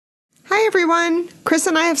Hi, everyone. Chris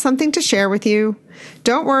and I have something to share with you.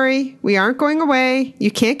 Don't worry, we aren't going away.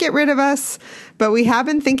 You can't get rid of us, but we have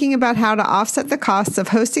been thinking about how to offset the costs of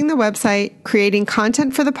hosting the website, creating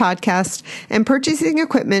content for the podcast, and purchasing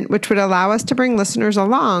equipment which would allow us to bring listeners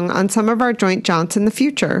along on some of our joint jaunts in the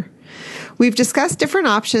future. We've discussed different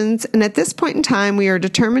options, and at this point in time, we are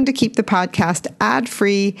determined to keep the podcast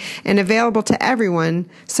ad-free and available to everyone,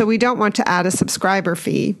 so we don't want to add a subscriber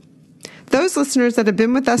fee. Those listeners that have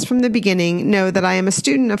been with us from the beginning know that I am a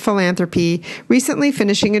student of philanthropy, recently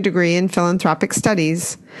finishing a degree in philanthropic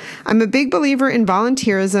studies. I'm a big believer in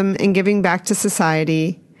volunteerism and giving back to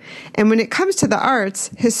society. And when it comes to the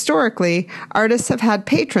arts, historically, artists have had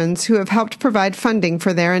patrons who have helped provide funding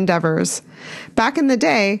for their endeavors. Back in the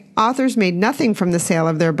day, authors made nothing from the sale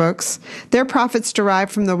of their books. Their profits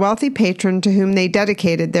derived from the wealthy patron to whom they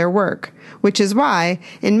dedicated their work, which is why,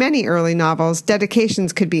 in many early novels,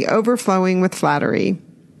 dedications could be overflowing with flattery.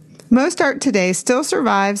 Most art today still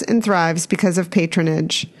survives and thrives because of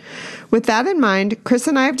patronage. With that in mind, Chris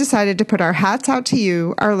and I have decided to put our hats out to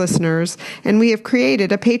you, our listeners, and we have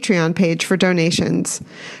created a Patreon page for donations.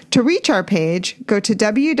 To reach our page, go to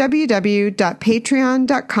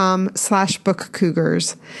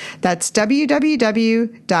www.patreon.com/bookcougars. That's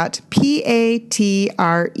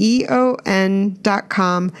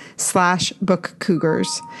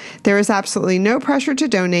www.patreon.com/bookcougars. There is absolutely no pressure to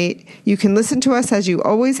donate. You can listen to us as you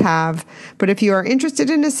always have, but if you are interested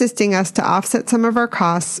in assisting us to offset some of our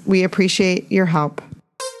costs, we appreciate your help.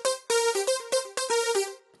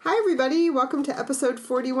 Hi, everybody. Welcome to episode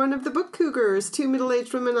 41 of the Book Cougars, two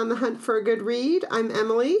middle-aged women on the hunt for a good read. I'm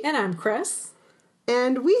Emily. And I'm Chris.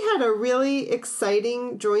 And we had a really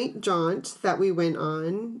exciting joint jaunt that we went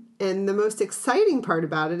on. And the most exciting part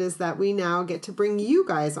about it is that we now get to bring you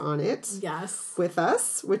guys on it. Yes. With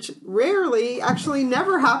us, which rarely, actually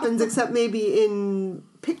never happens except maybe in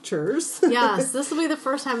pictures. Yes, this will be the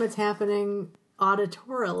first time it's happening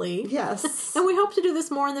auditorily. Yes. And we hope to do this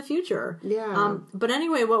more in the future. Yeah. But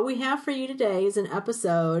anyway, what we have for you today is an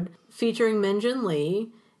episode featuring Min-Jin Lee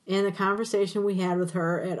and the conversation we had with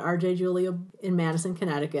her at RJ Julia in Madison,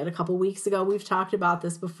 Connecticut. A couple weeks ago, we've talked about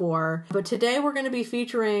this before. But today we're going to be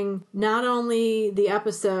featuring not only the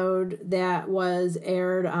episode that was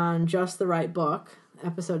aired on Just the Right Book,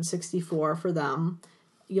 episode 64 for them.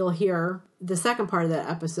 You'll hear the second part of that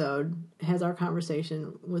episode has our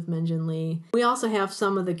conversation with Min-Jin Lee. We also have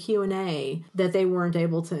some of the Q&A that they weren't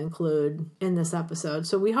able to include in this episode.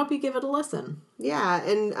 So we hope you give it a listen. Yeah,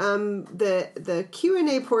 and the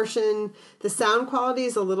Q&A portion, the sound quality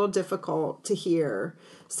is a little difficult to hear.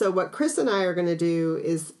 So what Chris and I are going to do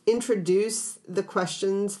is introduce the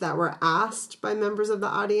questions that were asked by members of the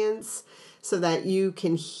audience so that you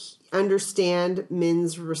can understand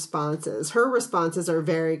Min's responses. Her responses are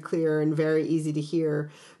very clear and very easy to hear,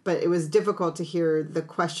 but it was difficult to hear the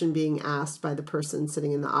question being asked by the person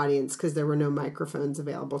sitting in the audience because there were no microphones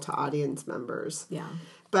available to audience members. Yeah.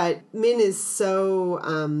 But Min is so,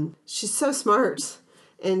 she's so smart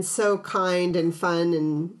and so kind and fun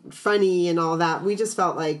and funny and all that. We just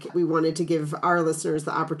felt like we wanted to give our listeners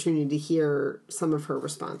the opportunity to hear some of her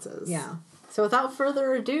responses. Yeah. So without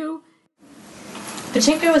further ado,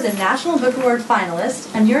 Pachinko is a National Book Award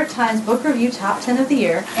finalist, a New York Times Book Review Top 10 of the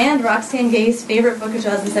Year, and Roxane Gay's favorite book of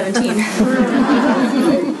 2017.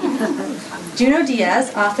 Junot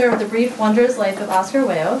Diaz, author of The Brief Wondrous Life of Oscar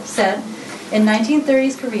Wilde, said, in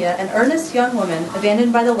 1930s Korea, an earnest young woman,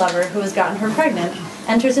 abandoned by the lover who has gotten her pregnant,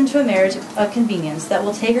 enters into a marriage of convenience that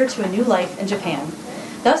will take her to a new life in Japan.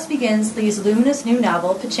 Thus begins Lee's luminous new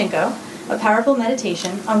novel, Pachinko, a powerful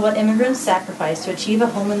meditation on what immigrants sacrifice to achieve a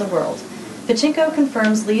home in the world. Pachinko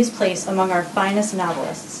confirms Lee's place among our finest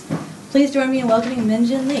novelists. Please join me in welcoming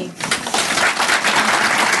Min-Jin Lee.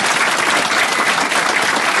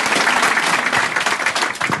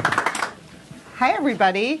 Hi,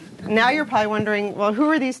 everybody. Now you're probably wondering, well, who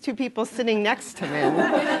are these two people sitting next to Min?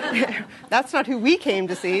 That's not who we came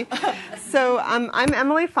to see. So I'm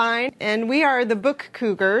Emily Fine, and we are the Book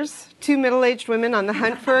Cougars, two middle-aged women on the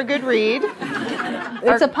hunt for a good read.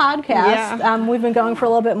 It's a podcast. Yeah. We've been going for a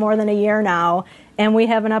little bit more than a year now, and we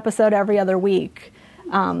have an episode every other week.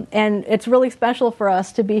 And it's really special for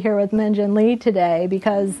us to be here with Min-Jin Lee today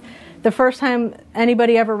because the first time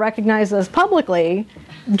anybody ever recognized us publicly,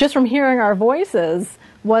 just from hearing our voices,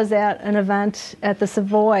 was at an event at the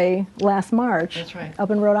Savoy last March. That's right. Up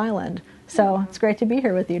in Rhode Island. So it's great to be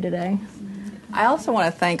here with you today. I also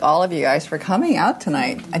want to thank all of you guys for coming out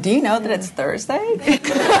tonight. Do you know that it's Thursday?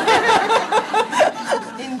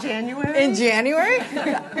 In January? In January?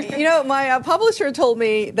 You know, my publisher told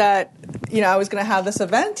me that I was going to have this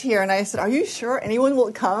event here, and I said, are you sure anyone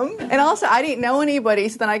will come? And also, I didn't know anybody,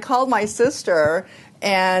 so then I called my sister,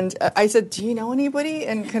 and I said, do you know anybody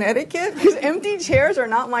in Connecticut? Because empty chairs are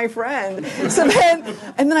not my friend.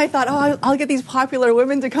 And then I thought, I'll get these popular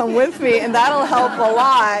women to come with me, and that'll help a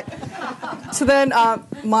lot. So then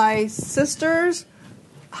my sister's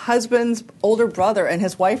husband's older brother and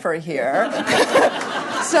his wife are here.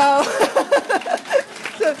 So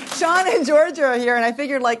Sean and Georgia are here, and I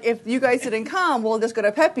figured, if you guys didn't come, we'll just go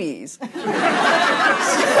to Pepe's.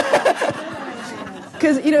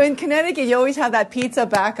 Because, in Connecticut, you always have that pizza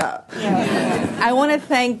backup. Yeah. I want to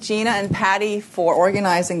thank Gina and Patty for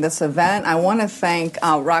organizing this event. I want to thank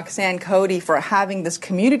Roxanne Cody for having this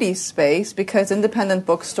community space, because independent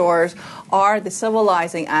bookstores are the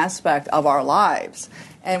civilizing aspect of our lives.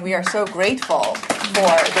 And we are so grateful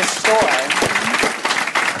for this store.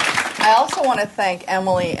 I also want to thank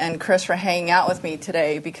Emily and Chris for hanging out with me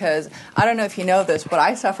today, because I don't know if you know this, but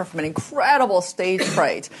I suffer from an incredible stage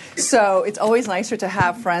fright. So it's always nicer to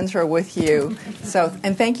have friends who are with you.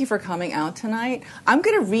 And thank you for coming out tonight. I'm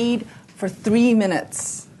going to read for 3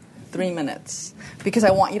 minutes. 3 minutes. Because I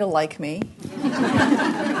want you to like me,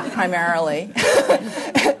 primarily.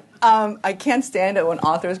 I can't stand it when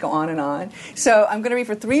authors go on and on. So I'm going to read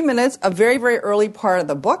for 3 minutes a very, very early part of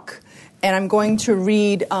the book. And I'm going to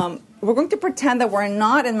read... we're going to pretend that we're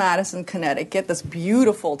not in Madison, Connecticut, this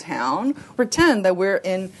beautiful town. Pretend that we're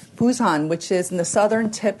in Busan, which is in the southern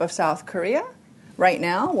tip of South Korea right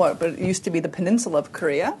now, but it used to be the peninsula of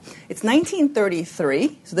Korea. It's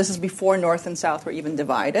 1933, so this is before North and South were even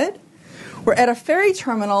divided. We're at a ferry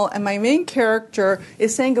terminal, and my main character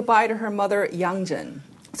is saying goodbye to her mother, Yangjin.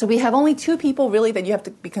 So we have only 2 people, really, that you have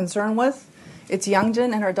to be concerned with. It's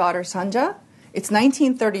Yangjin and her daughter, Sanja. It's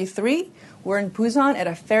 1933. We're in Busan at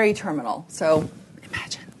a ferry terminal, so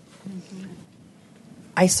imagine.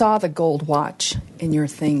 I saw the gold watch in your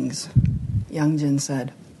things, Yangjin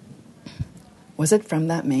said. Was it from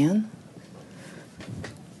that man?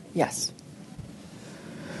 Yes.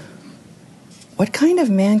 What kind of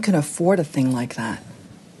man can afford a thing like that?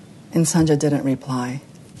 And Sanja didn't reply.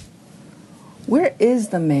 Where is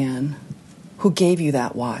the man who gave you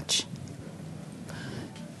that watch?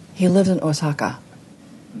 He lives in Osaka.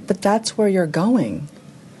 But that's where you're going.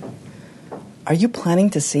 Are you planning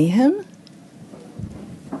to see him?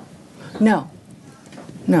 No.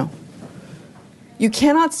 You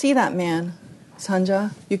cannot see that man,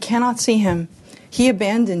 Sanja. You cannot see him. He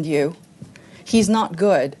abandoned you. He's not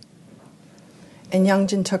good. And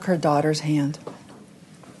Yangjin took her daughter's hand.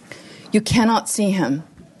 You cannot see him.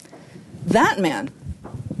 That man,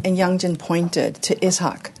 and Yangjin pointed to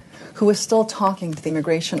Ishak, who was still talking to the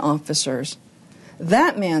immigration officers.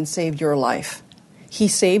 That man saved your life. He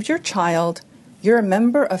saved your child. You're a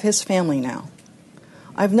member of his family now.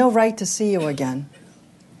 I've no right to see you again.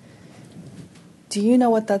 Do you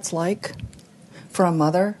know what that's like for a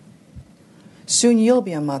mother? Soon you'll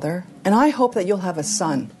be a mother, and I hope that you'll have a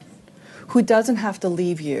son who doesn't have to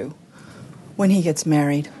leave you when he gets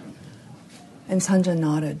married. And Sanja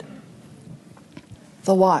nodded.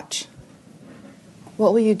 The watch.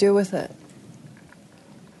 What will you do with it?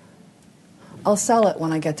 I'll sell it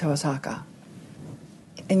when I get to Osaka.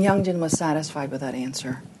 And Yangjin was satisfied with that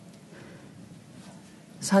answer.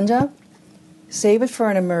 Sanja, save it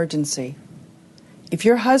for an emergency. If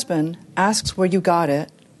your husband asks where you got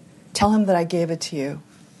it, tell him that I gave it to you.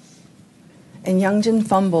 And Yangjin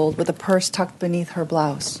fumbled with a purse tucked beneath her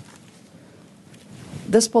blouse.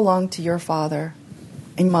 This belonged to your father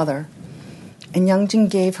and mother, and Yangjin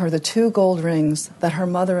gave her the 2 gold rings that her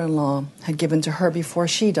mother-in-law had given to her before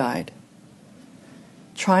she died.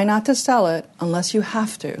 Try not to sell it unless you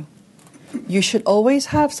have to. You should always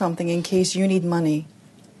have something in case you need money.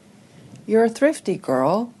 You're a thrifty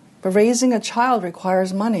girl, but raising a child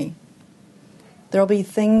requires money. There'll be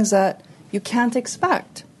things that you can't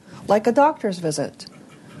expect, like a doctor's visit.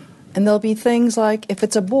 And there'll be things like, if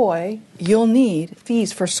it's a boy, you'll need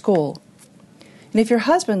fees for school. And if your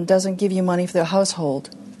husband doesn't give you money for the household,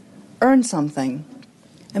 earn something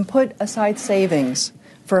and put aside savings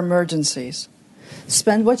for emergencies.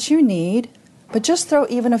 Spend what you need, but just throw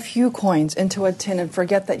even a few coins into a tin and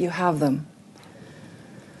forget that you have them.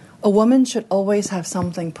 A woman should always have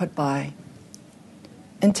something put by.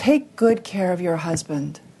 And take good care of your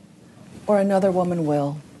husband, or another woman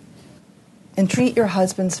will. And treat your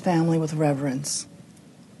husband's family with reverence.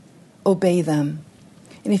 Obey them.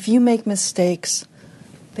 And if you make mistakes,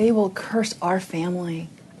 they will curse our family.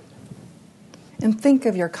 And think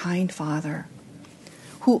of your kind father,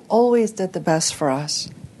 who always did the best for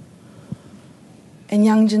us. And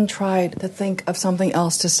Youngjin tried to think of something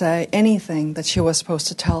else to say, anything that she was supposed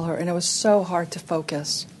to tell her, and it was so hard to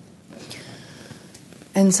focus.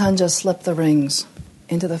 And Sanja slipped the rings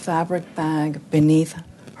into the fabric bag beneath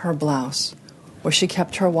her blouse, where she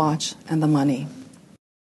kept her watch and the money.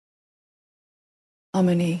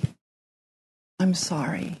 Amini, I'm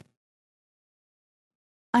sorry.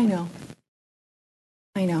 I know.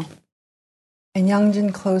 And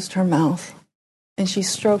Youngjin closed her mouth, and she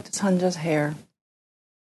stroked Sanja's hair.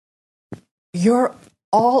 You're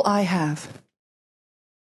all I have.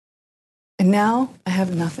 And now I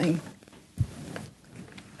have nothing.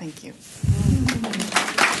 Thank you.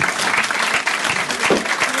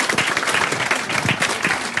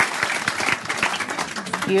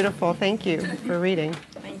 Beautiful. Thank you for reading.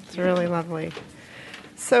 It's really lovely.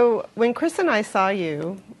 So when Chris and I saw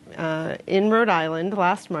you in Rhode Island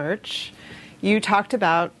last March, you talked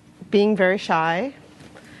about being very shy.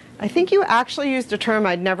 I think you actually used a term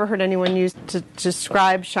I'd never heard anyone use to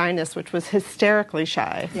describe shyness, which was hysterically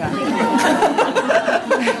shy. Yeah.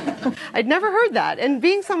 I'd never heard that. And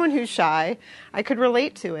being someone who's shy, I could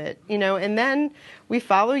relate to it, and then we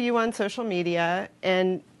follow you on social media,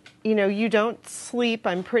 and you don't sleep,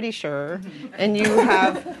 I'm pretty sure, and you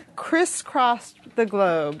have crisscrossed the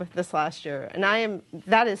globe this last year. And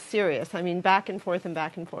that is serious. I mean, back and forth and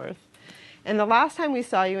back and forth. And the last time we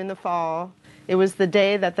saw you in the fall, it was the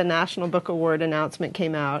day that the National Book Award announcement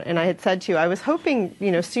came out. And I had said to you, I was hoping,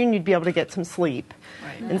 soon you'd be able to get some sleep.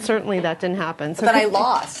 Right. And certainly that didn't happen. So I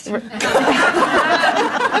lost.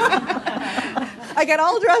 I got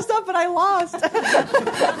all dressed up, but I lost.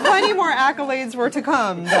 Plenty more accolades were to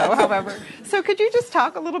come, though, however. So could you just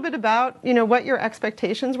talk a little bit about, what your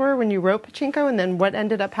expectations were when you wrote Pachinko, and then what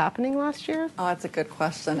ended up happening last year? Oh, that's a good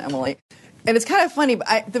question, Emily. And it's kind of funny,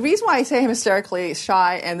 but the reason why I say I'm hysterically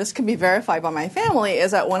shy, and this can be verified by my family, is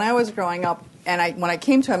that when I was growing up, and when I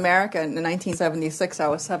came to America in 1976, I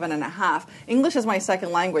was 7.5. English is my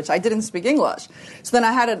second language. I didn't speak English. So then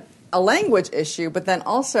I had a language issue, but then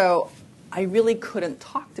also I really couldn't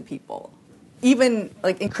talk to people. Even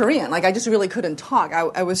like in Korean, I just really couldn't talk.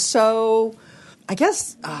 I was so, I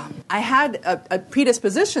guess I had a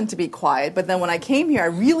predisposition to be quiet, but then when I came here, I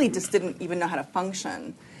really just didn't even know how to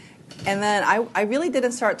function. And then I really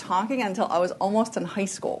didn't start talking until I was almost in high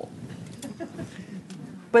school.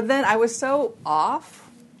 But then I was so off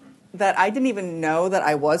that I didn't even know that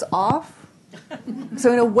I was off.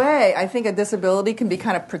 So in a way, I think a disability can be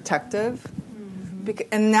kind of protective.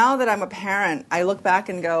 And now that I'm a parent, I look back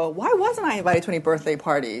and go, why wasn't I invited to any birthday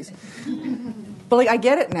parties? But I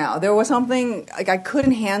get it now. There was something, I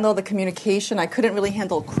couldn't handle the communication. I couldn't really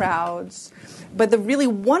handle crowds. But the really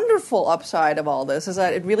wonderful upside of all this is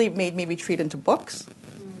that it really made me retreat into books.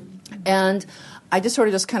 And I just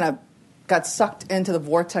kind of got sucked into the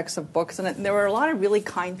vortex of books. And there were a lot of really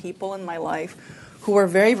kind people in my life who were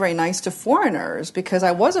very, very nice to foreigners, because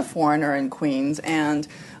I was a foreigner in Queens. And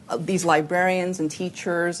these librarians and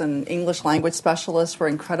teachers and English language specialists were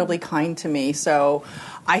incredibly kind to me. So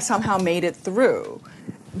I somehow made it through.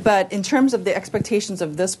 But in terms of the expectations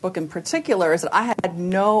of this book in particular, is that I had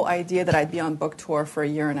no idea that I'd be on book tour for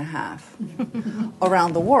 1.5 years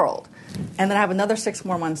around the world. And then I have another 6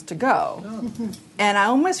 more months to go. And I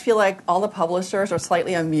almost feel like all the publishers are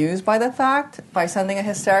slightly amused by the fact, by sending a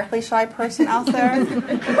hysterically shy person out there.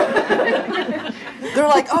 They're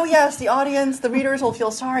like, oh yes, the audience, the readers will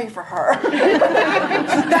feel sorry for her.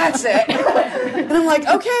 That's it. And I'm like,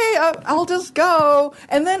 okay, I'll just go.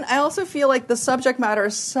 And then I also feel like the subject matter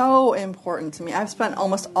is so important to me. I've spent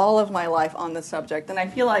almost all of my life on this subject. And I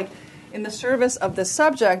feel like in the service of this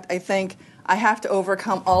subject, I think I have to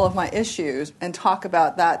overcome all of my issues and talk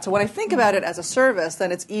about that. So when I think about it as a service,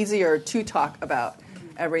 then it's easier to talk about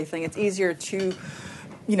everything. It's easier to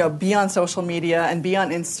be on social media and be on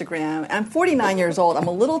Instagram. And I'm 49 years old. I'm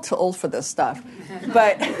a little too old for this stuff.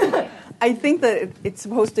 But I think that it's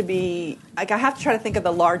supposed to be, I have to try to think of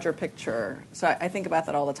the larger picture. So I think about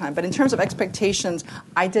that all the time. But in terms of expectations,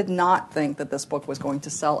 I did not think that this book was going to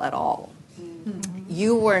sell at all.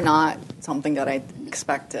 You were not something that I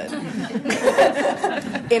expected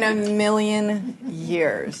in a million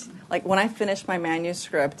years. Like when I finished my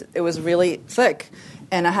manuscript, it was really thick.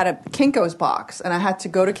 And I had a Kinko's box, and I had to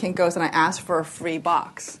go to Kinko's and I asked for a free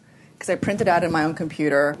box because I printed out in my own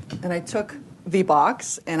computer. And I took the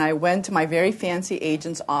box and I went to my very fancy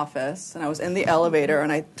agent's office, and I was in the elevator,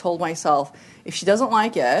 and I told myself, if she doesn't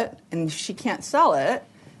like it and if she can't sell it,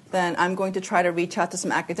 then I'm going to try to reach out to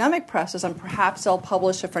some academic presses and perhaps they'll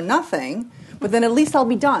publish it for nothing, but then at least I'll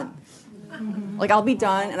be done. I'll be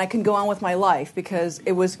done and I can go on with my life, because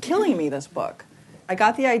it was killing me, this book. I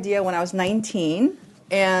got the idea when I was 19,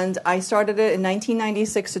 And I started it in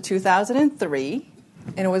 1996 to 2003,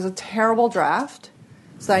 and it was a terrible draft.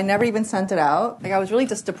 So I never even sent it out. Like, I was really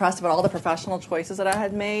just depressed about all the professional choices that I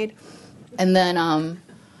had made. And then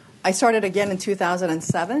I started again in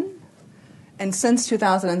 2007. And since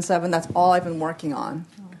 2007, that's all I've been working on.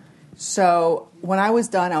 So when I was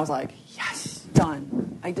done, I was like, yes,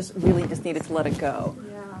 done. I just really just needed to let it go.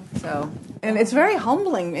 Yeah. So, and it's very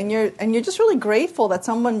humbling, and you're just really grateful that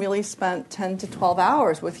someone really spent 10 to 12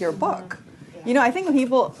 hours with your book. Yeah. You know, I think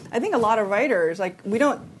a lot of writers, like, we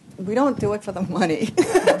don't do it for the money.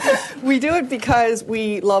 We do it because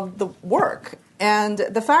we love the work. And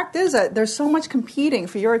the fact is that there's so much competing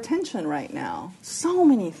for your attention right now. So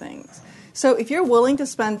many things. So if you're willing to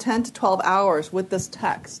spend 10 to 12 hours with this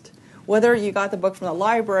text, whether you got the book from the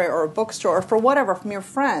library or a bookstore or for whatever, from your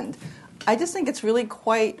friend, I just think it's really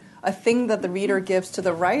quite a thing that the reader gives to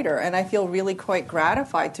the writer. And I feel really quite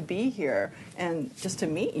gratified to be here and just to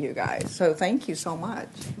meet you guys. So thank you so much.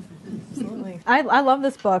 Absolutely. I love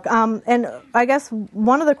this book. And I guess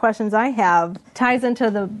one of the questions I have ties into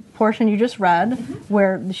the portion you just read,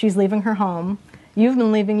 where she's leaving her home. You've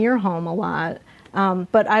been leaving your home a lot.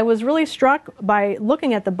 But I was really struck by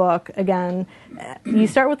looking at the book again. You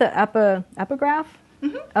start with the epigraph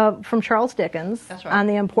from Charles Dickens on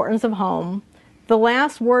the importance of home. The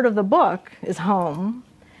last word of the book is home.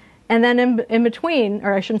 And then in between,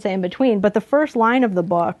 or I shouldn't say in between, but the first line of the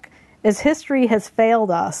book is history has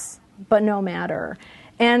failed us, but no matter.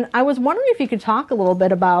 And I was wondering if you could talk a little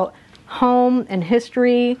bit about home and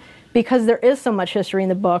history, because there is so much history in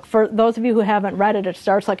the book. For those of you who haven't read it, it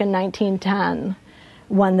starts like in 1910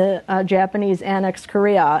 when the Japanese annexed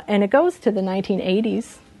Korea, and it goes to the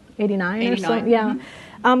 1980s, 89 or so. Yeah.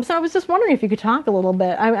 So I was just wondering if you could talk a little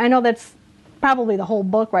bit. I know that's probably the whole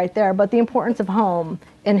book right there, but the importance of home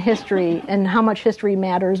and history and how much history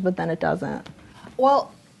matters, but then it doesn't.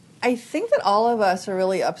 Well, I think that all of us are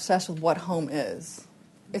really obsessed with what home is.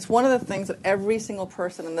 It's one of the things that every single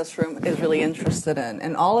person in this room is really interested in.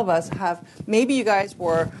 And all of us have, maybe you guys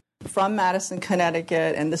were from Madison,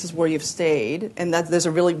 Connecticut, and this is where you've stayed, and that there's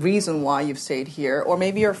a really reason why you've stayed here. Or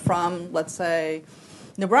maybe you're from, let's say,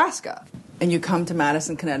 Nebraska, and you come to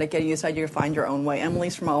Madison, Connecticut, and you decide you're going to find your own way.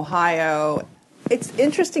 Emily's from Ohio. It's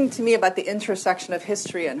interesting to me about the intersection of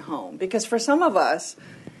history and home, because for some of us,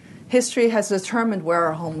 history has determined where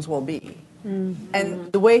our homes will be. Mm-hmm.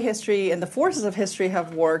 And the way history and the forces of history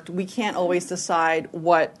have worked, we can't always decide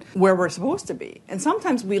where we're supposed to be. And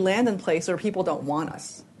sometimes we land in places where people don't want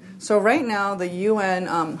us. So right now, the UN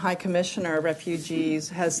High Commissioner of Refugees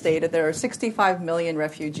has stated there are 65 million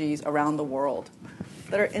refugees around the world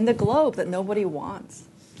that are in the globe that nobody wants,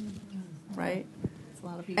 right? That's a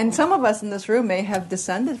lot of people. And some of us in this room may have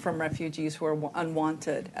descended from refugees who are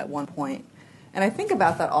unwanted at one point. And I think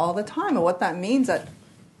about that all the time, and what that means that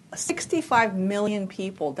 65 million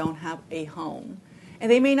people don't have a home.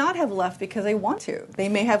 And they may not have left because they want to. They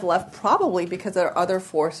may have left probably because there are other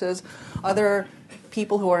forces, other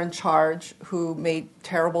people who are in charge who made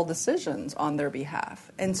terrible decisions on their behalf.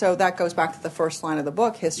 And so that goes back to the first line of the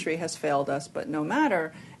book, history has failed us, but no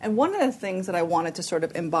matter. And one of the things that I wanted to sort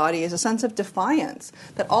of embody is a sense of defiance,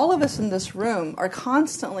 that all of us in this room are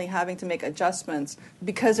constantly having to make adjustments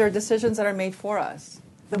because there are decisions that are made for us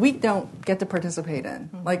that we don't get to participate in.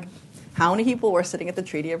 Mm-hmm. Like, how many people were sitting at the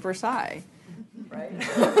Treaty of Versailles? Right?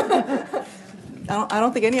 I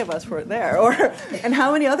don't think any of us were there. And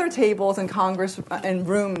how many other tables in Congress and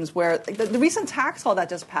rooms where the recent tax law that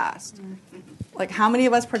just passed, like how many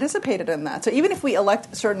of us participated in that? So even if we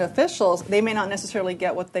elect certain officials, they may not necessarily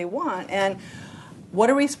get what they want. And what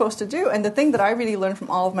are we supposed to do? And the thing that I really learned from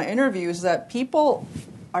all of my interviews is that people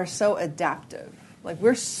are so adaptive. Like,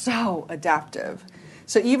 we're so adaptive.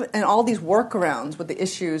 So even and all these workarounds with the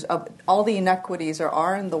issues of all the inequities there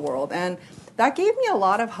are in the world. And that gave me a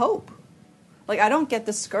lot of hope. Like, I don't get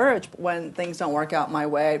discouraged when things don't work out my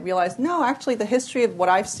way. I realize, no, actually, the history of what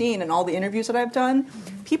I've seen and all the interviews that I've done,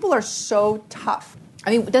 people are so tough.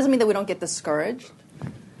 I mean, it doesn't mean that we don't get discouraged,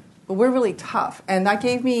 but we're really tough. And that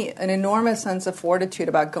gave me an enormous sense of fortitude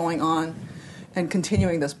about going on and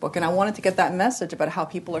continuing this book. And I wanted to get that message about how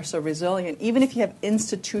people are so resilient, even if you have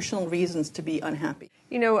institutional reasons to be unhappy.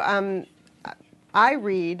 You know, I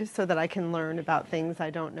read so that I can learn about things I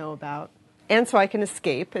don't know about. And so I can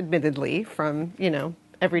escape, admittedly, from,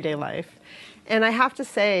 everyday life. And I have to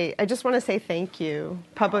say, I just want to say thank you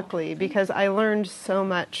publicly, because I learned so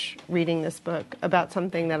much reading this book about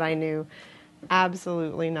something that I knew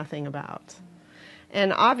absolutely nothing about.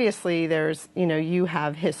 And obviously there's, you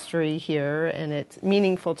have history here, and it's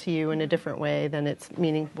meaningful to you in a different way than it's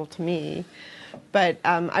meaningful to me. But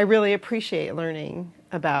I really appreciate learning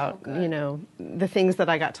about, the things that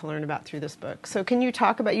I got to learn about through this book. So can you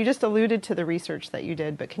talk about, you just alluded to the research that you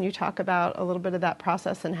did, but can you talk about a little bit of that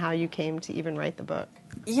process and how you came to even write the book?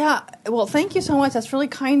 Yeah, well, thank you so much. That's really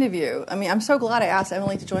kind of you. I mean, I'm so glad I asked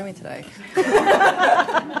Emily to join me today.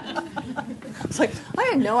 It's like, I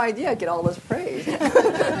had no idea I'd get all this praise.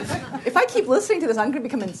 If I keep listening to this, I'm going to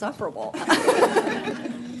become insufferable.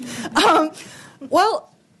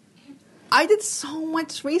 Well, I did so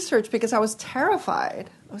much research because I was terrified.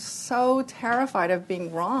 I was so terrified of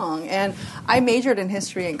being wrong. And I majored in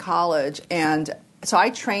history in college, and so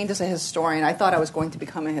I trained as a historian. I thought I was going to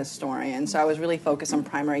become a historian, so I was really focused on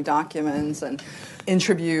primary documents and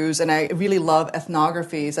interviews, and I really love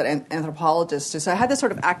ethnographies that anthropologists do. So I had this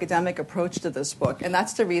sort of academic approach to this book, and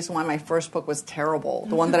that's the reason why my first book was terrible,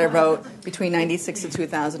 the one that I wrote between 1996 and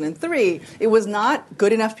 2003. It was not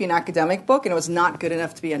good enough to be an academic book, and it was not good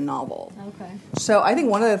enough to be a novel. Okay. So I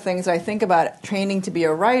think one of the things I think about training to be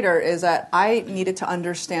a writer is that I needed to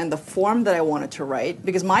understand the form that I wanted to write,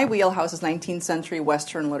 because my wheelhouse is 19th century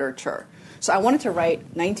Western literature. So I wanted to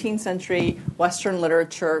write 19th century Western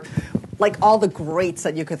literature, like all the greats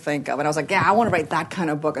that you could think of. And I was like, yeah, I want to write that kind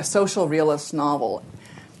of book, a social realist novel.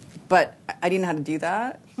 But I didn't know how to do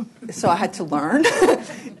that, so I had to learn.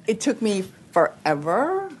 It took me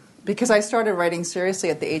forever, because I started writing seriously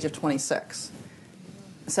at the age of 26.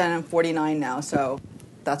 So I'm 49 now, so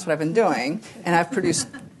that's what I've been doing. And I've produced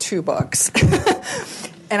 2 books.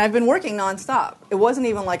 And I've been working nonstop. It wasn't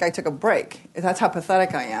even like I took a break. That's how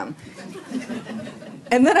pathetic I am.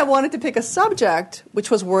 And then I wanted to pick a subject which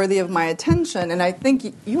was worthy of my attention. And I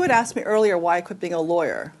think you had asked me earlier why I quit being a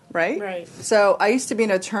lawyer, right? Right. So I used to be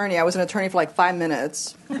an attorney. I was an attorney for like 5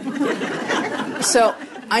 minutes. So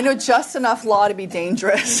I know just enough law to be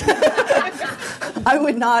dangerous. I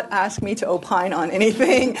would not ask me to opine on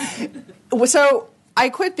anything. So I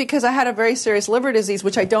quit because I had a very serious liver disease,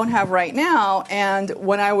 which I don't have right now. And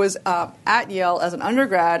when I was at Yale as an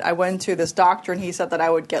undergrad, I went to this doctor, and he said that I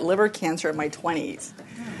would get liver cancer in my 20s.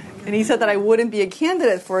 And he said that I wouldn't be a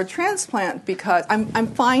candidate for a transplant because I'm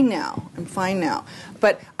fine now. I'm fine now.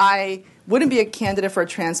 But I wouldn't be a candidate for a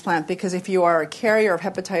transplant because if you are a carrier of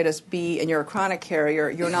hepatitis B and you're a chronic carrier,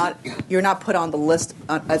 you're not put on the list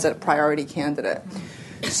as a priority candidate.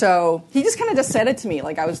 So he just kind of just said it to me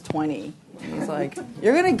like I was 20. He's like,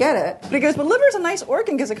 you're going to get it. But he goes, but liver's a nice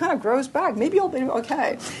organ because it kind of grows back. Maybe you'll be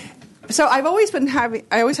okay. So I always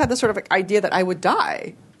had this sort of idea that I would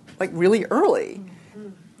die, like really early.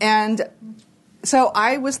 And so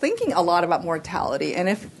I was thinking a lot about mortality.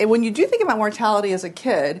 And when you do think about mortality as a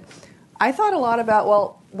kid, I thought a lot about,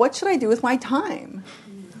 well, what should I do with my time?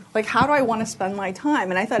 Like, how do I want to spend my time?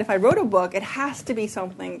 And I thought if I wrote a book, it has to be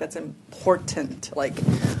something that's important, like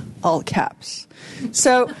all caps.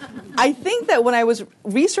 So I think that when I was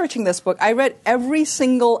researching this book, I read every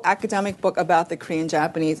single academic book about the Korean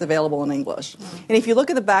Japanese available in English. And if you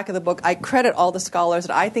look at the back of the book, I credit all the scholars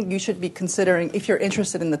that I think you should be considering if you're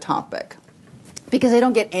interested in the topic, because they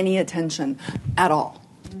don't get any attention at all.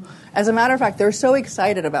 As a matter of fact, they're so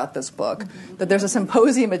excited about this book that there's a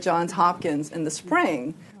symposium at Johns Hopkins in the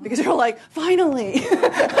spring because they're like, finally,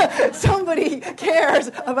 somebody cares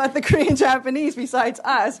about the Korean Japanese besides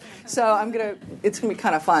us. So it's gonna be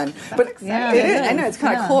kind of fun. But yeah, it is. I know, it's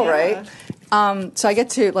kind of cool, right? So I get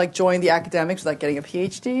to join the academics without getting a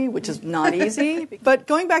PhD, which is not easy. But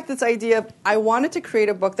going back to this idea, I wanted to create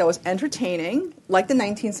a book that was entertaining, like the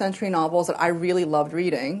 19th century novels that I really loved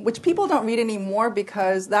reading, which people don't read anymore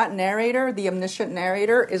because that narrator, the omniscient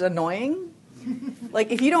narrator, is annoying.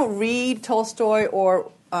 Like if you don't read Tolstoy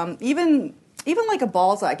or even like a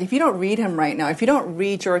Balzac, if you don't read him right now, if you don't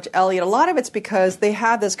read George Eliot, a lot of it's because they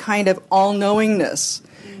have this kind of all-knowingness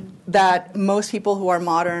that most people who are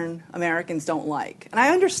modern Americans don't like. And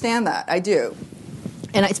I understand that. I do.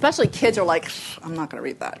 And especially kids are like, I'm not going to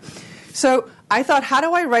read that. So I thought, how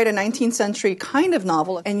do I write a 19th century kind of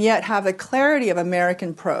novel and yet have the clarity of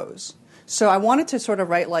American prose? So I wanted to sort of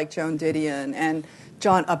write like Joan Didion and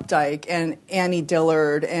John Updike and Annie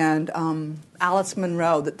Dillard and Alice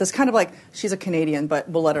Munro. That's kind of like, she's a Canadian, but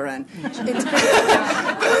we'll let her in.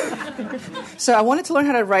 So I wanted to learn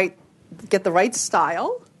how to get the right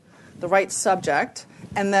style, the right subject,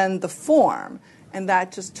 and then the form. And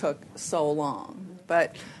that just took so long.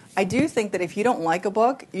 But I do think that if you don't like a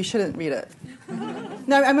book, you shouldn't read it.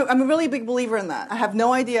 No, I'm a really big believer in that. I have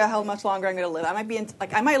no idea how much longer I'm going to live.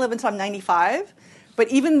 I might live until I'm 95, but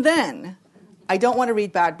even then, I don't want to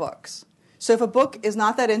read bad books. So if a book is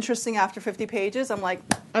not that interesting after 50 pages, I'm like,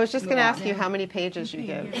 I was just going to ask you how many pages you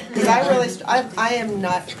give. Because I am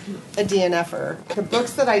not a DNFer. The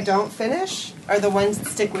books that I don't finish are the ones that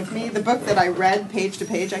stick with me. The book that I read page to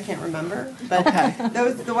page, I can't remember. But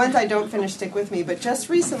the ones I don't finish stick with me. But just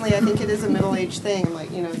recently, I think it is a middle-aged thing. I'm like,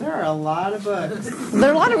 there are a lot of books. There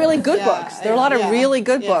are a lot of really good books. There are a lot of really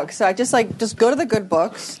good books. So I just go to the good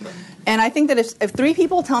books. And I think that if 3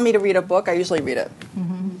 people tell me to read a book, I usually read it.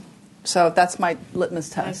 Mm-hmm. So that's my litmus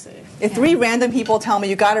test. If 3 random people tell me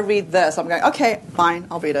you got to read this, I'm going, okay, fine,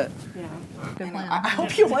 I'll read it. Yeah. I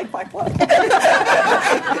hope you like my book. Now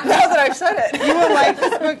that I've said it. You will like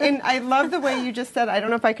this book. And I love the way you just said, I don't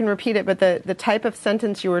know if I can repeat it, but the type of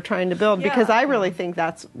sentence you were trying to build, because I really think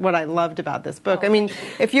that's what I loved about this book. I mean,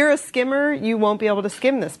 if you're a skimmer, you won't be able to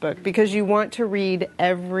skim this book because you want to read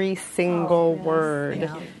every single word.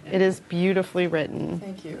 Yeah. It is beautifully written.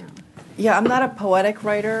 Thank you. Yeah, I'm not a poetic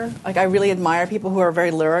writer. I really admire people who are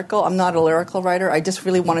very lyrical. I'm not a lyrical writer. I just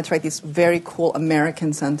really wanted to write these very cool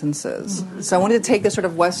American sentences. Mm-hmm. So I wanted to take this sort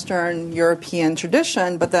of Western European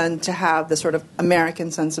tradition, but then to have this sort of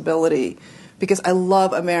American sensibility, because I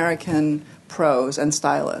love American prose and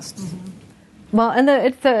stylists. Mm-hmm. Well, and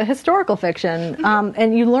it's a historical fiction,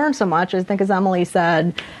 and you learn so much, I think, as Emily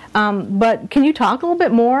said. But can you talk a little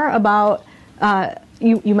bit more about...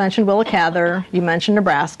 You mentioned Willa Cather, you mentioned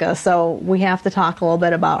Nebraska, so we have to talk a little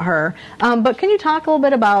bit about her. But can you talk a little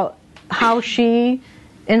bit about how she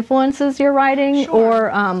influences your writing? Sure.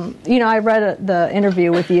 Or, I read the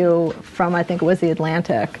interview with you from, I think it was The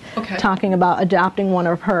Atlantic, talking about adopting one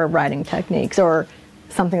of her writing techniques or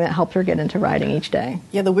something that helped her get into writing each day.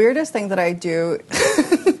 Yeah, the weirdest thing that I do...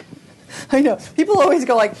 I know. People always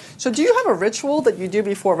go like, so do you have a ritual that you do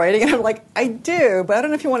before writing? And I'm like, I do, but I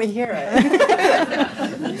don't know if you want to hear it.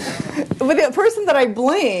 But the person that I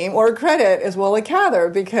blame or credit is Willa Cather,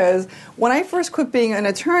 because when I first quit being an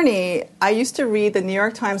attorney, I used to read the New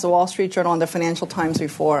York Times, the Wall Street Journal, and the Financial Times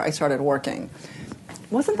before I started working.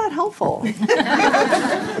 Wasn't that helpful? It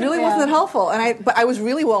really wasn't that helpful. But I was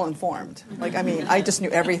really well informed. I just knew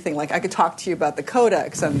everything. I could talk to you about the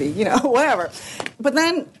Codex and the, whatever. But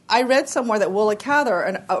then I read somewhere that Willa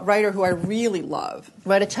Cather, a writer who I really love,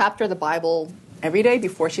 read a chapter of the Bible every day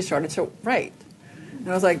before she started to write. And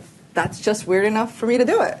I was like, that's just weird enough for me to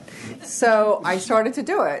do it. So I started to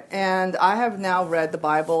do it. And I have now read the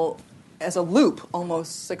Bible as a loop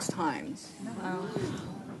almost 6 times. Wow.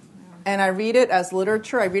 And I read it as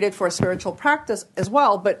literature. I read it for a spiritual practice as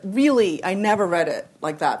well. But really, I never read it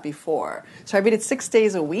like that before. So I read it 6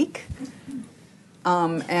 days a week.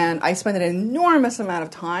 And I spend an enormous amount of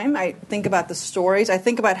time. I think about the stories. I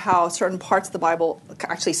think about how certain parts of the Bible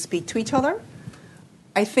actually speak to each other.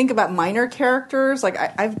 I think about minor characters.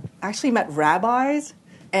 I've actually met rabbis.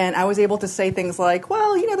 And I was able to say things like,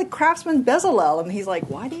 well, the craftsman Bezalel. And he's like,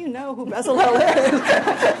 why do you know who Bezalel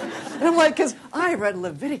is? And I'm like, because I read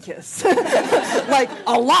Leviticus.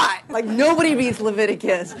 A lot. Nobody reads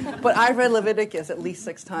Leviticus. But I read Leviticus at least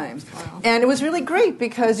 6 times. Wow. And it was really great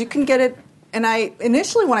because you can get it. And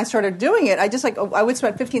initially when I started doing it, I would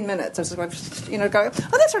spend 15 minutes. I was just, go,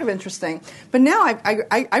 oh, that's sort of interesting. But now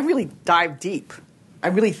I really dive deep. I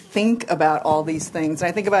really think about all these things. And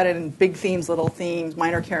I think about it in big themes, little themes,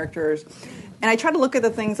 minor characters. And I try to look at the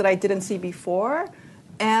things that I didn't see before.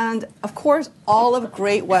 And, of course, all of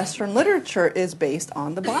great Western literature is based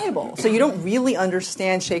on the Bible. So you don't really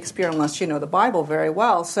understand Shakespeare unless you know the Bible very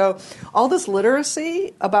well. So all this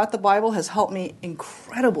literacy about the Bible has helped me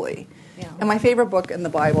incredibly. Yeah. And my favorite book in the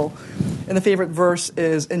Bible, and the favorite verse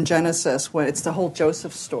is in Genesis, when it's the whole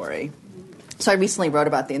Joseph story. So I recently wrote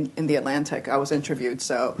about in The Atlantic. I was interviewed.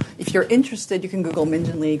 So if you're interested, you can Google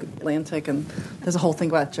Minjin Lee Atlantic, and there's a whole thing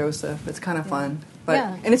about Joseph. It's kind of fun.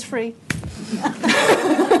 And it's free.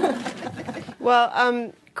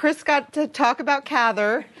 Well, Chris got to talk about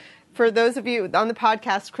Cather. For those of you on the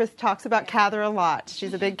podcast, Chris talks about Cather a lot.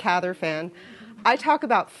 She's a big Cather fan. I talk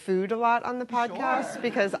about food a lot on the podcast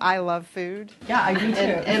because I love food. Yeah, I do too.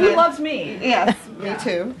 And who loves me? Yes, me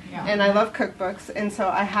too. Yeah. And I love cookbooks, and so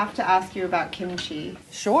I have to ask you about kimchi.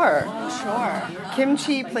 Sure.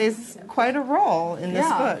 Kimchi plays quite a role in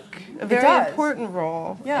this book. A very important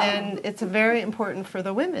role. Yeah. And it's very important for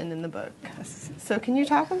the women in the book. So can you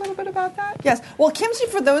talk a little bit about that? Yes. Well, kimchi,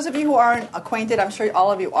 for those of you who aren't acquainted, I'm sure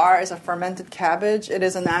all of you are, is a fermented cabbage. It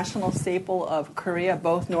is a national staple of Korea,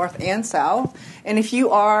 both north and south. And if you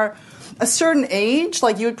are a certain age,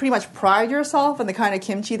 like you would pretty much pride yourself in the kind of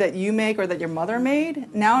kimchi that you make or that your mother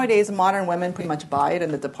made. Nowadays, modern women pretty much buy it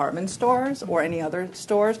in the department stores or any other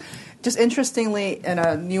stores. Just interestingly, in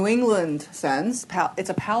a New England sense, it's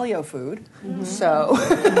a paleo food. So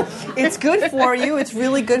it's good for you. It's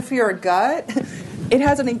really good for your gut. It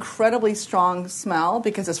has an incredibly strong smell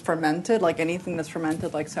because it's fermented, like anything that's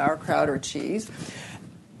fermented, like sauerkraut or cheese.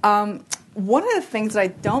 One of the things that I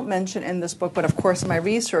don't mention in this book, but of course in my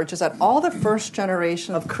research, is that all the first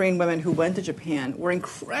generation of Korean women who went to Japan were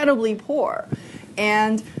incredibly poor.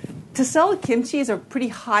 And to sell kimchi is a pretty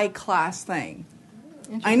high-class thing.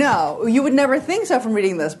 I know. You would never think so from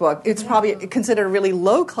reading this book. It's probably considered a really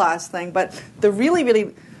low-class thing, but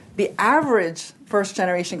the average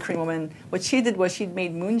first-generation Korean woman, what she did was she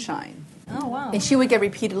made moonshine. Oh, wow. And she would get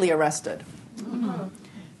repeatedly arrested. Mm-hmm.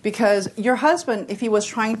 Because your husband, if he was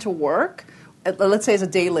trying to work, let's say as a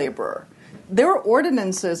day laborer, there were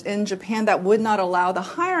ordinances in Japan that would not allow the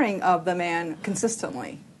hiring of the man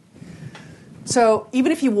consistently. So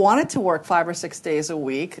even if he wanted to work 5 or 6 days a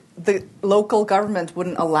week, the local government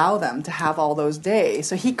wouldn't allow them to have all those days.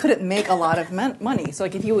 So he couldn't make a lot of money. So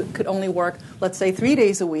like if you could only work, let's say, 3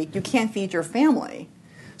 days a week, you can't feed your family.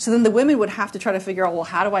 So then the women would have to try to figure out, well,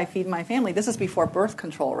 how do I feed my family? This is before birth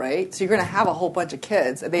control, right? So you're going to have a whole bunch of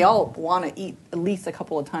kids. They all want to eat at least a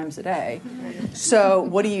couple of times a day. So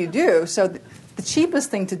what do? So the cheapest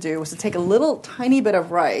thing to do was to take a little tiny bit of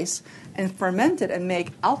rice and ferment it and make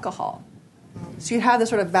alcohol. So you'd have this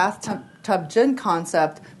sort of bathtub gin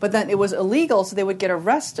concept, but then it was illegal, so they would get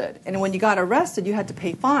arrested. And when you got arrested, you had to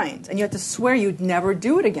pay fines, and you had to swear you'd never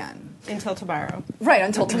do it again. Until tomorrow. Right,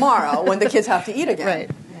 until tomorrow, when the kids have to eat again. Right.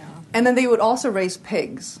 And then they would also raise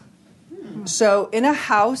pigs. So in a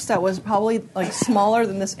house that was probably like smaller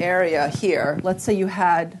than this area here, let's say you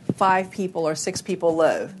had 5 people or 6 people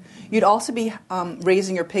live, you'd also be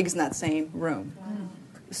raising your pigs in that same room.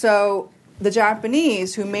 So the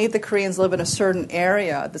Japanese who made the Koreans live in a certain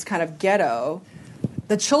area, this kind of ghetto,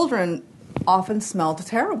 the children often smelled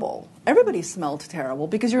terrible. Everybody smelled terrible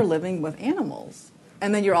because you're living with animals.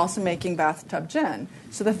 And then you're also making bathtub gin.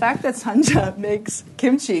 So the fact that Sanja makes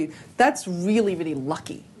kimchi, that's really, really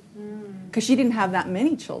lucky. Because she didn't have that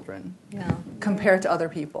many children compared to other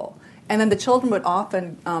people. And then the children would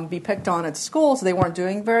often be picked on at school, so they weren't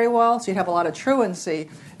doing very well. So you'd have a lot of truancy.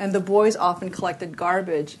 And the boys often collected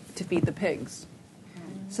garbage to feed the pigs.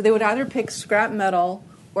 So they would either pick scrap metal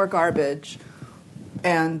or garbage,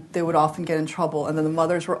 and they would often get in trouble. And then the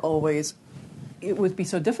mothers were always... It would be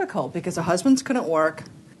so difficult because the husbands couldn't work.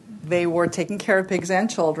 They were taking care of pigs and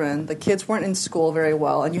children. The kids weren't in school very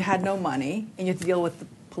well, and you had no money, and you had to deal with the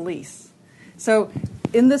police. So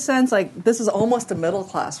in this sense, like, this is almost a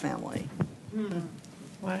middle-class family.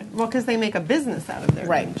 Right. Well, because they make a business out of their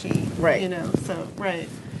kimchi. Right. You know, so, right.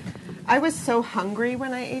 I was so hungry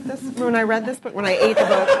when I ate this, when I read this book, when I ate the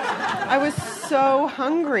book. I was so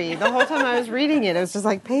hungry. The whole time I was reading it, it was just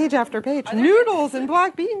like page after page. Noodles and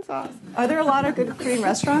black bean sauce. Are there a lot of good Korean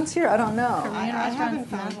restaurants here? I don't know. I haven't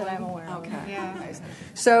found that I'm aware of. Okay. Yeah.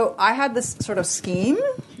 So I had this sort of scheme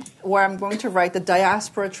where I'm going to write the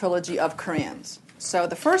Diaspora Trilogy of Koreans. So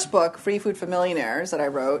the first book, Free Food for Millionaires, that I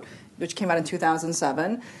wrote, which came out in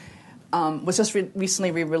 2007, was just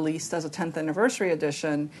recently re-released as a 10th anniversary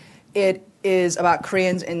edition. It is about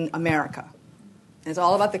Koreans in America. It's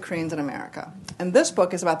all about the Koreans in America. And this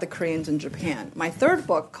book is about the Koreans in Japan. My third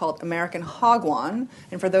book, called American Hagwon,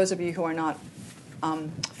 and for those of you who are not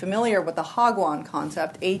familiar with the Hagwon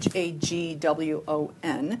concept, Hagwon,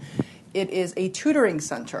 it is a tutoring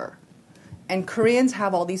center. And Koreans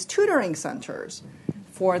have all these tutoring centers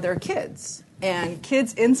for their kids. And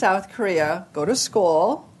kids in South Korea go to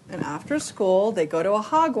school, and after school, they go to a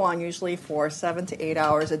hagwon usually for 7 to 8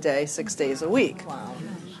 hours a day, 6 days a week. Wow.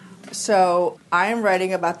 So I am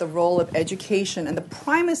writing about the role of education and the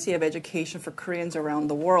primacy of education for Koreans around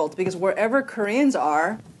the world, because wherever Koreans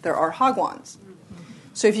are, there are hagwons.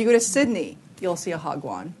 So if you go to Sydney, you'll see a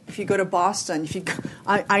hagwon. If you go to Boston,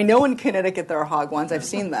 I know in Connecticut there are hagwons. I've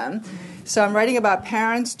seen them. So I'm writing about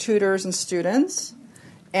parents, tutors, and students.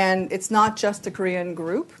 And it's not just a Korean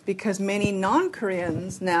group, because many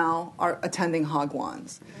non-Koreans now are attending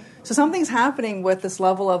hagwons. So something's happening with this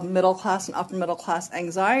level of middle-class and upper-middle-class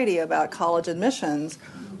anxiety about college admissions,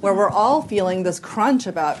 where we're all feeling this crunch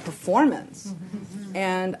about performance.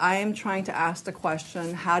 And I am trying to ask the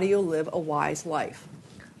question, how do you live a wise life?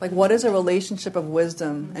 Like, what is a relationship of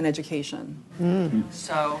wisdom and education?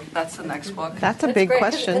 So that's the next book. That's a big great,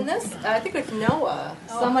 question. In this, I think with Noah,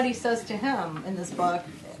 somebody says to him in this book,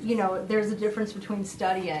 you know, there's a difference between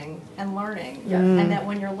studying and learning, and that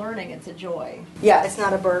when you're learning, it's a joy. Yes. It's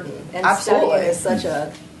not a burden. And Absolutely. studying is such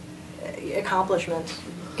a accomplishment,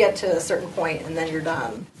 get to a certain point, and then you're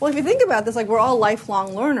done. Well, if you think about this, like, we're all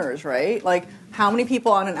lifelong learners, right? Like, how many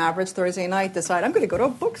people on an average Thursday night decide, I'm going to go to a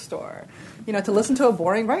bookstore, to listen to a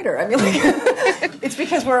boring writer? I mean, like, it's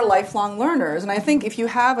because we're lifelong learners. And I think if you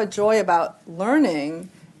have a joy about learning,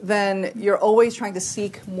 then you're always trying to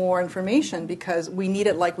seek more information because we need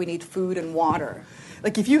it like we need food and water.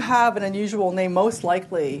 Like, if you have an unusual name, most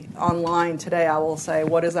likely online today, I will say,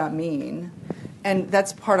 what does that mean? And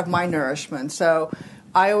that's part of my nourishment. So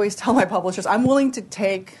I always tell my publishers, I'm willing to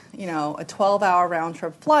take, a 12-hour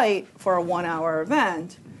round-trip flight for a 1-hour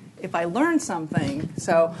event if I learn something.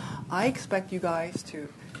 So I expect you guys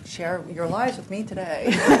to share your lives with me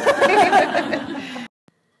today.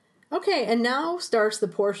 Okay, and now starts the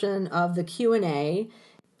portion of the Q&A.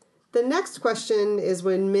 The next question is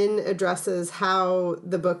when Min addresses how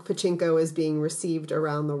the book Pachinko is being received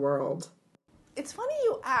around the world. It's funny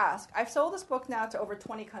you ask. I've sold this book now to over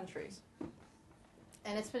 20 countries.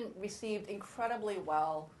 And it's been received incredibly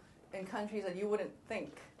well in countries that you wouldn't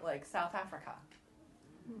think, like South Africa,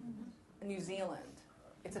 New Zealand.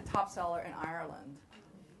 It's a top seller in Ireland.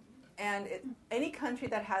 And any country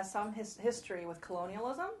that has some history with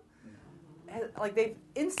colonialism, they've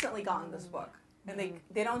instantly gotten this book. And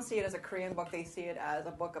they don't see it as a Korean book. They see it as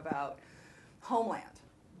a book about homeland,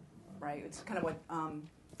 right? It's kind of what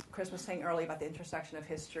Chris was saying earlier about the intersection of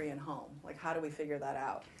history and home. Like, how do we figure that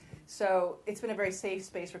out? So it's been a very safe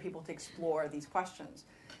space for people to explore these questions.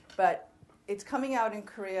 But it's coming out in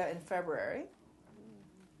Korea in February,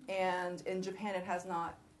 and in Japan it has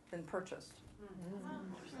not been purchased.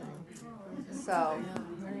 So,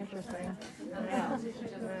 Very interesting. yeah.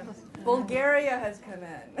 Bulgaria has come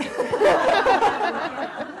in.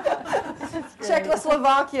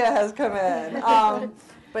 Czechoslovakia has come in,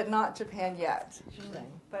 but not Japan yet.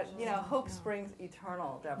 But, hope springs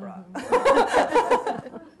eternal, Deborah.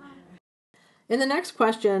 In the next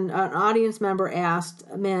question, an audience member asked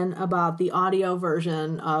Min about the audio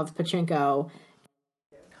version of Pachinko.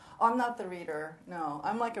 I'm not the reader. No,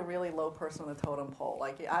 I'm like a really low person on the totem pole.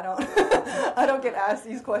 Like, I don't, I don't get asked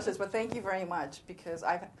these questions. But thank you very much because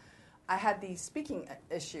I had these speaking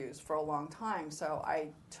issues for a long time, so I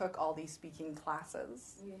took all these speaking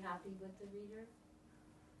classes. Are you happy with the reader?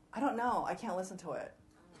 I don't know. I can't listen to it.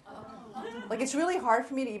 Like, it's really hard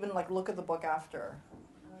for me to even look at the book after.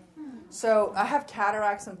 So I have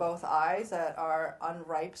cataracts in both eyes that are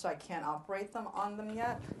unripe, so I can't operate them on them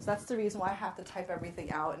yet. So that's the reason why I have to type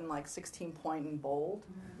everything out in 16-point and bold.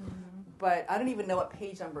 But I don't even know what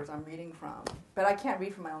page numbers I'm reading from. But I can't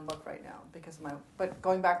read from my own book right now because of my. But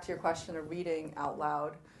going back to your question of reading out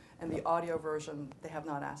loud and the audio version, they have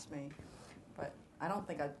not asked me. But I don't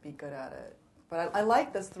think I'd be good at it. But I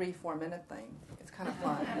like this 3-4 minute thing. It's kind of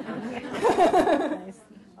fun. Nice.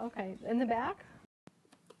 Okay, in the back?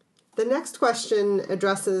 The next question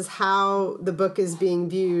addresses how the book is being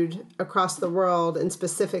viewed across the world and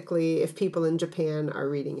specifically if people in Japan are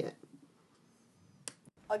reading it.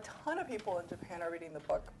 A ton of people in Japan are reading the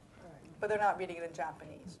book, but they're not reading it in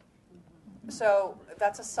Japanese. So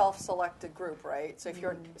that's a self-selected group, right? So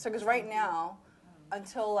because right now,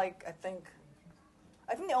 until I think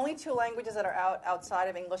the only 2 languages that are outside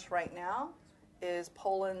of English right now is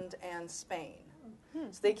Poland and Spain.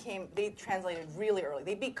 So they translated really early.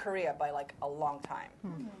 They beat Korea by a long time.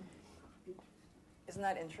 Isn't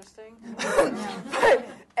that interesting?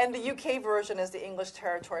 And the UK version is the English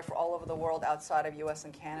territory for all over the world outside of US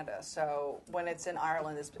and Canada. So when it's in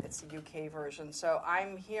Ireland, it's the UK version. So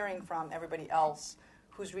I'm hearing from everybody else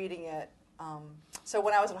who's reading it. So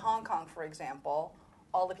when I was in Hong Kong, for example,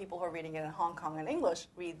 all the people who are reading it in Hong Kong in English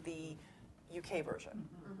read the UK version.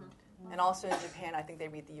 Mm-hmm. And also in Japan, I think they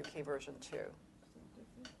read the UK version too.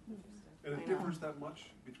 And it differs that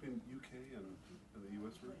much between UK and the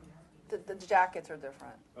US version? The jackets are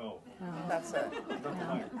different. Oh. That's it. Not the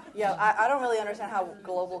line. Yeah, I don't really understand how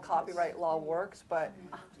global copyright law works, but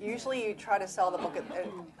usually you try to sell the book and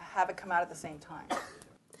have it come out at the same time.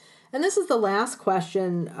 And this is the last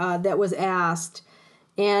question that was asked.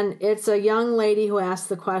 And it's a young lady who asked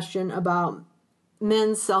the question about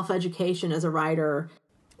men's self-education as a writer.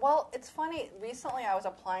 Well, it's funny. Recently I was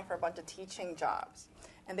applying for a bunch of teaching jobs.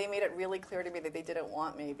 And they made it really clear to me that they didn't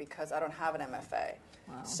want me because I don't have an MFA.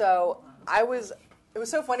 Wow. So I was It was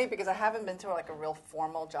so funny because I haven't been to like a real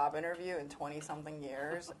formal job interview in 20-something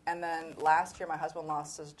years. And then last year, my husband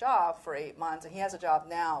lost his job for 8 months, and he has a job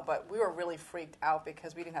now. But we were really freaked out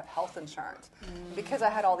because we didn't have health insurance. Because I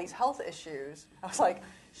had all these health issues, I was like,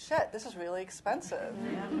 shit, this is really expensive.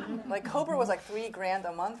 Like Cobra was like $3,000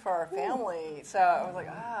 a month for our family. So I was like,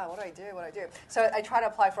 what do I do? What do I do? So I tried to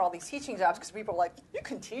apply for all these teaching jobs because people were like, you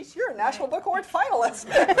can teach. You're a National Book Award finalist.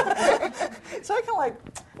 So I kind of like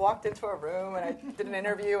walked into a room and I did an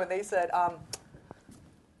interview and they said,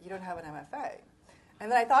 you don't have an MFA. And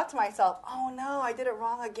then I thought to myself, oh no, I did it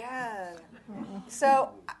wrong again.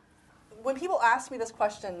 So when people ask me this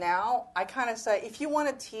question now, I kind of say, if you want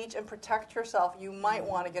to teach and protect yourself, you might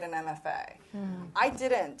want to get an MFA. I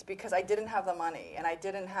didn't because I didn't have the money and I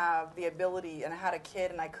didn't have the ability and I had a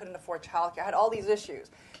kid and I couldn't afford childcare. I had all these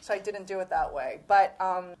issues, so I didn't do it that way. But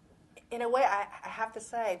in a way, I have to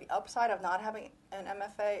say, the upside of not having an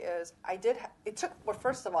MFA is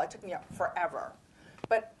first of all, it took me forever.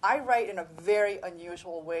 But I write in a very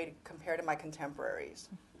unusual way compared to my contemporaries.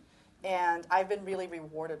 And I've been really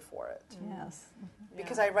rewarded for it. Yes.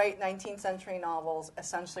 Because I write 19th century novels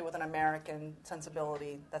essentially with an American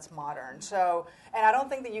sensibility that's modern. So, and I don't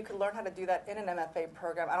think that you could learn how to do that in an MFA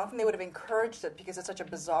program. I don't think they would have encouraged it because it's such a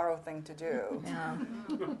bizarro thing to do. Yeah.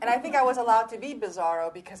 And I think I was allowed to be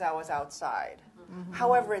bizarro because I was outside.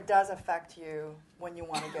 However, it does affect you when you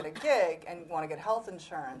want to get a gig and you want to get health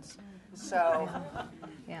insurance. So,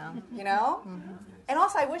 Yeah. you know? And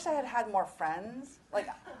also, I wish I had had more friends. Like,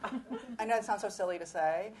 I know it sounds so silly to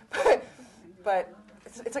say, but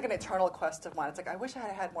it's like an eternal quest of mine. It's like, I wish I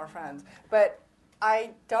had had more friends. But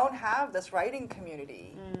I don't have this writing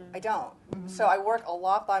community. I don't. So I work a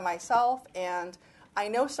lot by myself, and I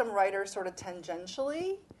know some writers sort of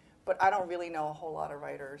tangentially, but I don't really know a whole lot of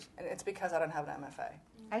writers. And it's because I don't have an MFA.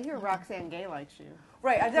 I hear Roxane Gay likes you.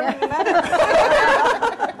 Right, I've never even met her.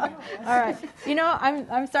 All right. You know,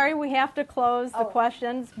 I'm sorry we have to close the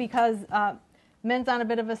questions because Min's on a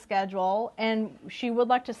bit of a schedule, and she would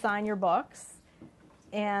like to sign your books.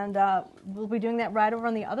 And we'll be doing that right over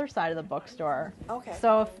on the other side of the bookstore. Okay.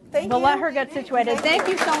 So Thank we'll you. let her get situated. Thank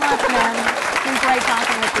you so much, Min. It's been great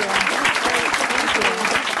talking with you. Thank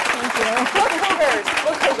you.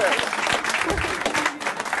 Book holders.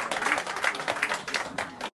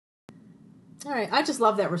 All right, I just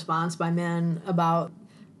love that response by Min about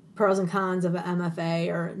pros and cons of an MFA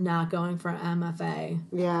or not going for an MFA.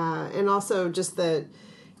 Yeah, and also just that,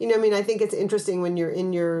 I think it's interesting when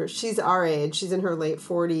you're she's our age, she's in her late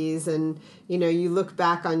 40s, and, you look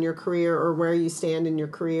back on your career or where you stand in your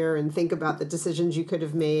career and think about the decisions you could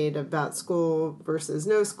have made about school versus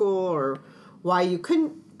no school, or why you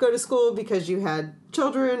couldn't go to school because you had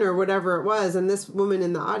children or whatever it was. And this woman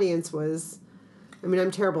in the audience was,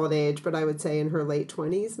 I'm terrible at age, but I would say in her late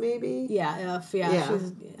 20s, maybe. Yeah, she's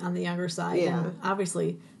on the younger side, and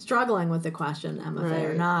obviously struggling with the question,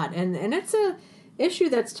 MFA or not. And it's a issue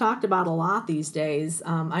that's talked about a lot these days.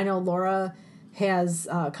 I know Laura has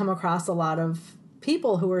come across a lot of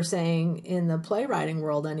people who are saying, in the playwriting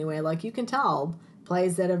world anyway, like you can tell,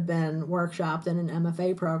 plays that have been workshopped in an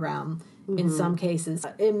MFA program in some cases.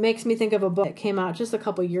 It makes me think of a book that came out just a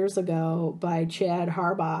couple years ago by Chad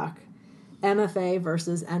Harbach, MFA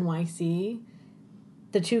versus NYC,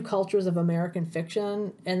 The Two Cultures of American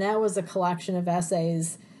Fiction. And that was a collection of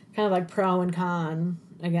essays, kind of like pro and con,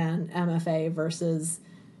 again, MFA versus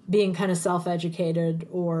being kind of self-educated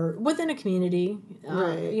or within a community,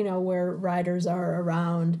 where writers are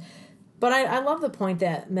around. But I love the point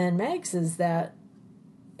that Min makes is that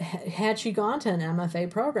had she gone to an MFA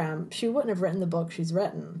program, she wouldn't have written the book she's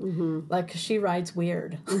written. Like, she writes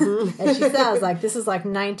weird. And she says, like, this is like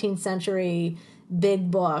 19th century big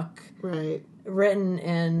book written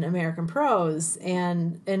in American prose.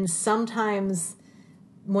 And sometimes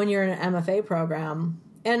when you're in an MFA program,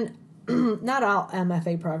 and not all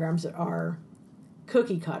MFA programs are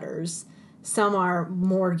cookie cutters. Some are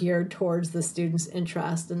more geared towards the student's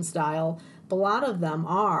interest and style, but a lot of them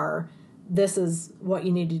are, this is what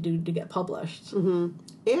you need to do to get published.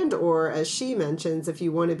 And or, as she mentions, if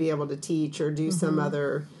you want to be able to teach or do some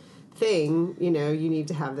other thing, you need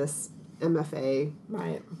to have this MFA,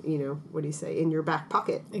 right? What do you say, in your back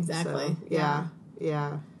pocket? Exactly. So,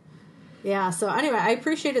 yeah. So anyway, I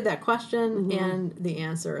appreciated that question and the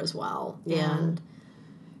answer as well. Yeah.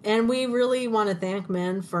 And we really want to thank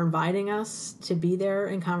Min for inviting us to be there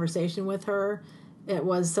in conversation with her. It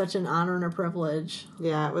was such an honor and a privilege.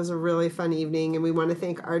 Yeah, it was a really fun evening, and we want to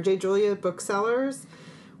thank R.J. Julia Booksellers.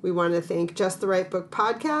 We want to thank Just the Right Book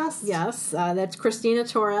Podcast. Yes, that's Christina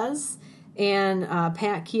Torres. And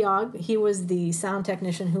Pat Keogh, he was the sound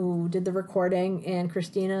technician who did the recording, and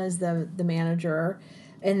Christina is the manager.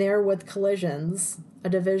 And they're with Collisions, a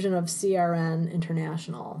division of CRN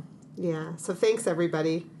International. Yeah, so thanks,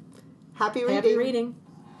 everybody. Happy reading. Happy reading.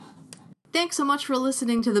 Thanks so much for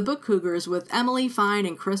listening to The Book Cougars with Emily Fine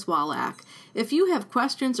and Chris Wallach. If you have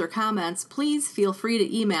questions or comments, please feel free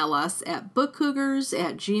to email us at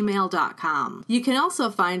bookcougars@gmail.com. You can also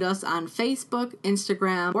find us on Facebook,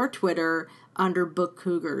 Instagram, or Twitter under Book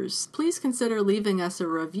Cougars. Please consider leaving us a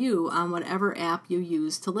review on whatever app you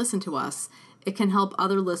use to listen to us. It can help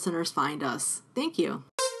other listeners find us. Thank you.